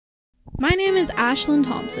My name is Ashlynn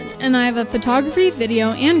Thompson, and I have a photography,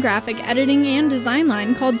 video, and graphic editing and design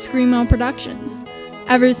line called Resumé Productions.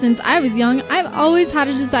 Ever since I was young, I've always had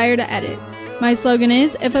a desire to edit. My slogan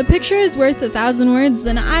is, if a picture is worth 1,000 words,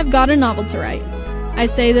 then I've got a novel to write. I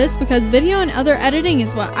say this because video and other editing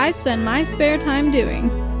is what I spend my spare time doing.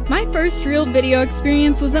 My first real video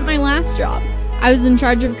experience was at my last job. I was in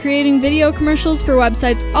charge of creating video commercials for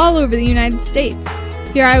websites all over the United States.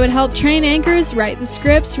 Here I would help train anchors, write the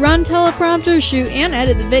scripts, run teleprompters, shoot and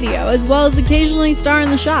edit the video, as well as occasionally star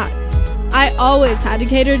in the shot. I always had to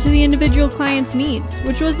cater to the individual client's needs,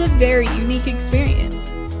 which was a very unique experience.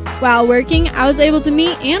 While working, I was able to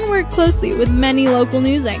meet and work closely with many local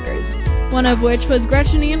news anchors, one of which was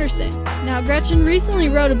Gretchen Anderson. Now, Gretchen recently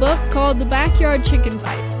wrote a book called The Backyard Chicken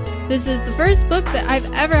Fight. This is the first book that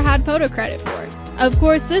I've ever had photo credit for. Of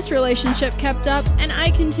course, this relationship kept up, and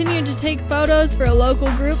I continued to take photos for a local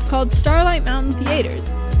group called Starlight Mountain Theaters,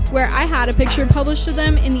 where I had a picture published to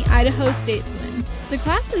them in the Idaho Statesman. The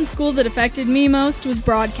class in school that affected me most was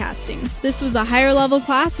broadcasting. This was a higher level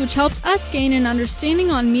class which helped us gain an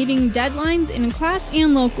understanding on meeting deadlines in a class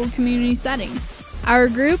and local community setting. Our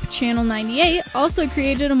group, Channel 98, also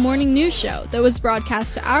created a morning news show that was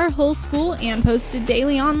broadcast to our whole school and posted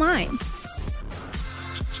daily online.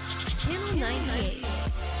 Channel 98.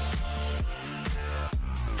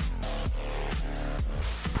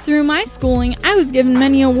 Through my schooling, I was given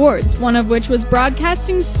many awards, one of which was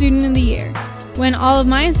Broadcasting Student of the Year. When all of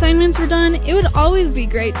my assignments were done, it would always be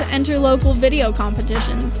great to enter local video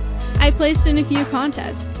competitions. I placed in a few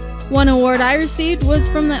contests. One award I received was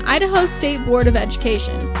from the Idaho State Board of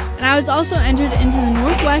Education, and I was also entered into the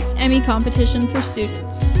Northwest Emmy competition for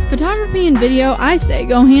students. Photography and video, I say,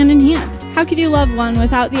 go hand in hand. How could you love one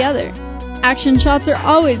without the other? Action shots are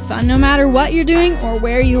always fun no matter what you're doing or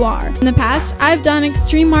where you are. In the past, I've done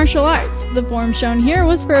extreme martial arts. The form shown here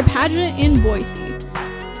was for a pageant in Boise.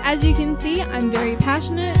 As you can see, I'm very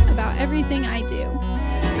passionate about everything I do.